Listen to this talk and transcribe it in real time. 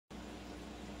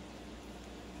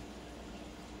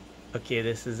Okay,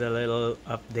 this is a little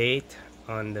update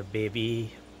on the baby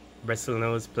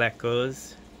bristlenose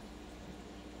plecos.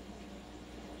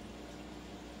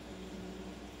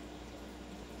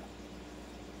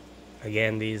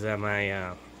 Again, these are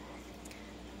my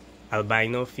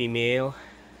albino female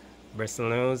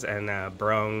bristlenose and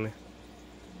brown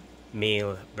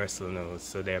male bristlenose,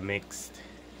 so they're mixed.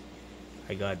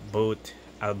 I got both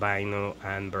albino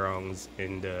and browns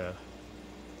in the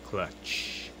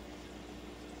clutch.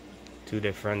 Two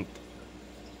different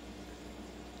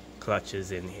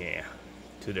clutches in here,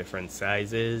 two different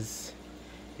sizes.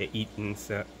 They're eating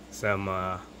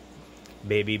some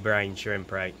baby brine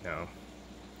shrimp right now.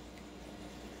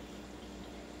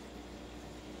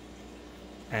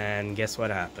 And guess what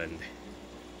happened?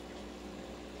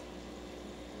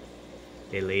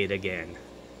 They laid again.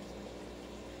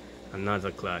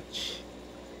 Another clutch.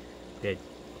 They're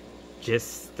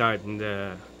just starting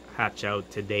to hatch out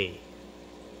today.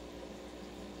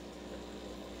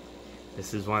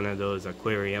 This is one of those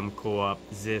aquarium co-op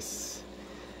Zis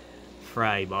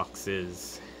fry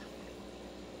boxes.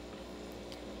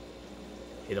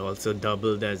 It also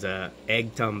doubled as a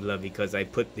egg tumbler because I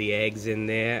put the eggs in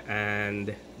there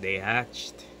and they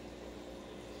hatched.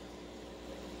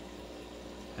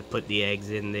 I put the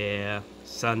eggs in there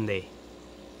Sunday.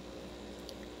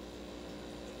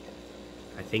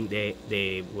 I think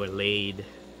they were laid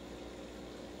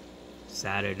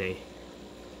Saturday.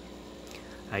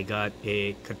 I got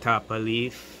a catappa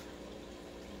leaf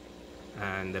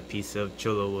and a piece of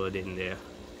cholo wood in there.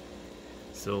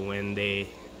 So when they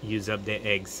use up their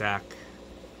egg sac,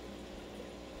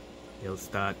 they'll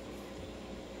start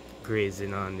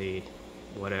grazing on the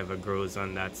whatever grows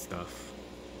on that stuff.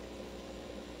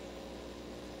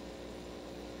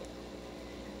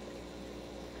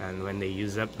 And when they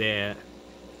use up their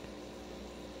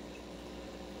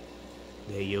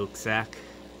yolk sac,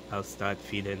 I'll start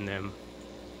feeding them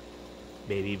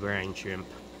baby brine shrimp.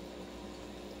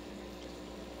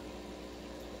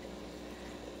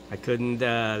 I couldn't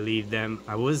leave them.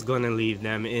 I was gonna leave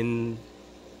them in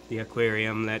the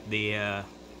aquarium, let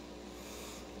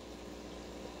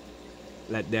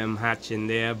them hatch in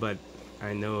there, but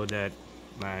I know that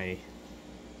my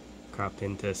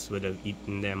carpenters would have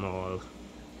eaten them all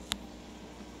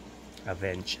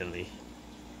eventually.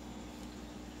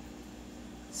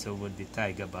 So would the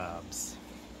tiger barbs.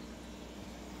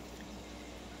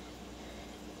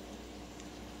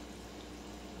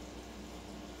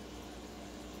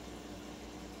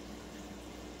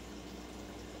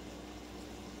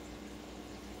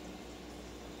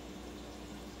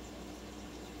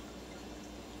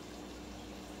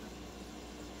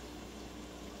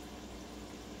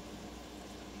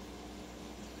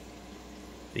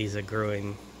 These are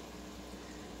growing,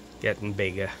 getting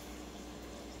bigger.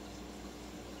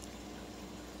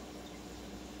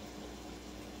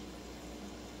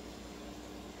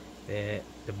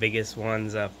 The biggest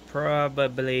ones are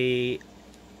probably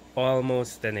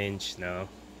almost an inch now.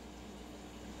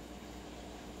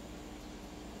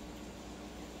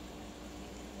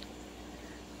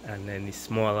 And then the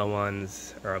smaller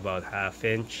ones are about ½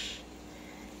 inch.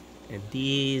 And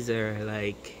these are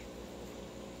like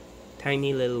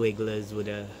tiny little wigglers with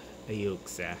a yolk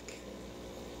sac.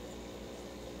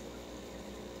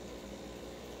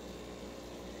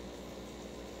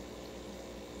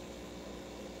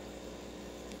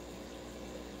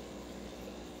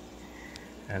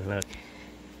 And look,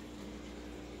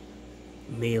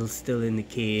 male's still in the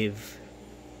cave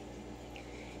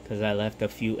because I left a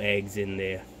few eggs in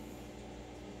there.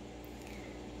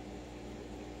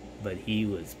 But he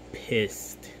was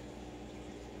pissed.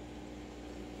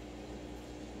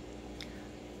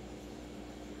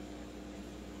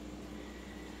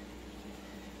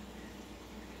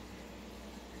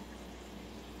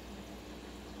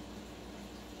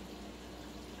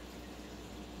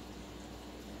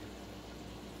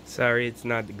 Sorry, it's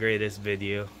not the greatest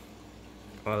video.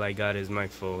 All I got is my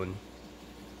phone.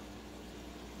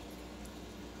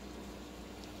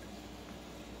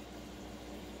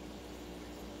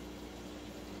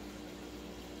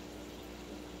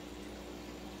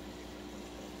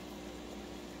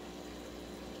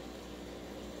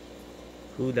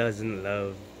 Who doesn't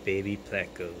love baby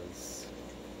plecos?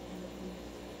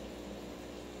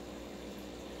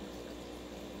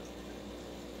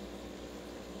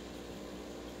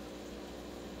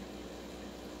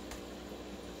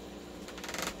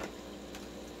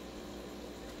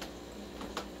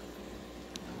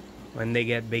 When they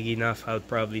get big enough, I'll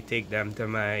probably take them to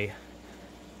my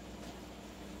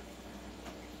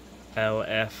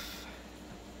LFS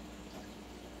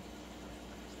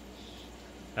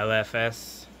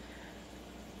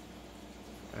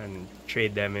and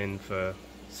trade them in for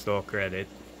store credit.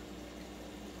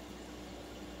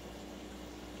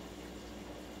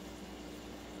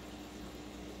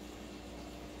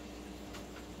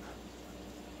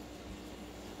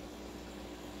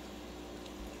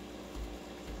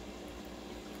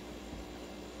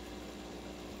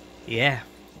 Yeah,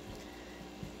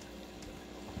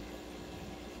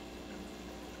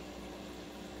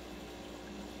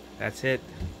 that's it.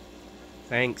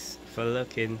 Thanks for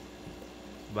looking.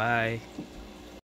 Bye.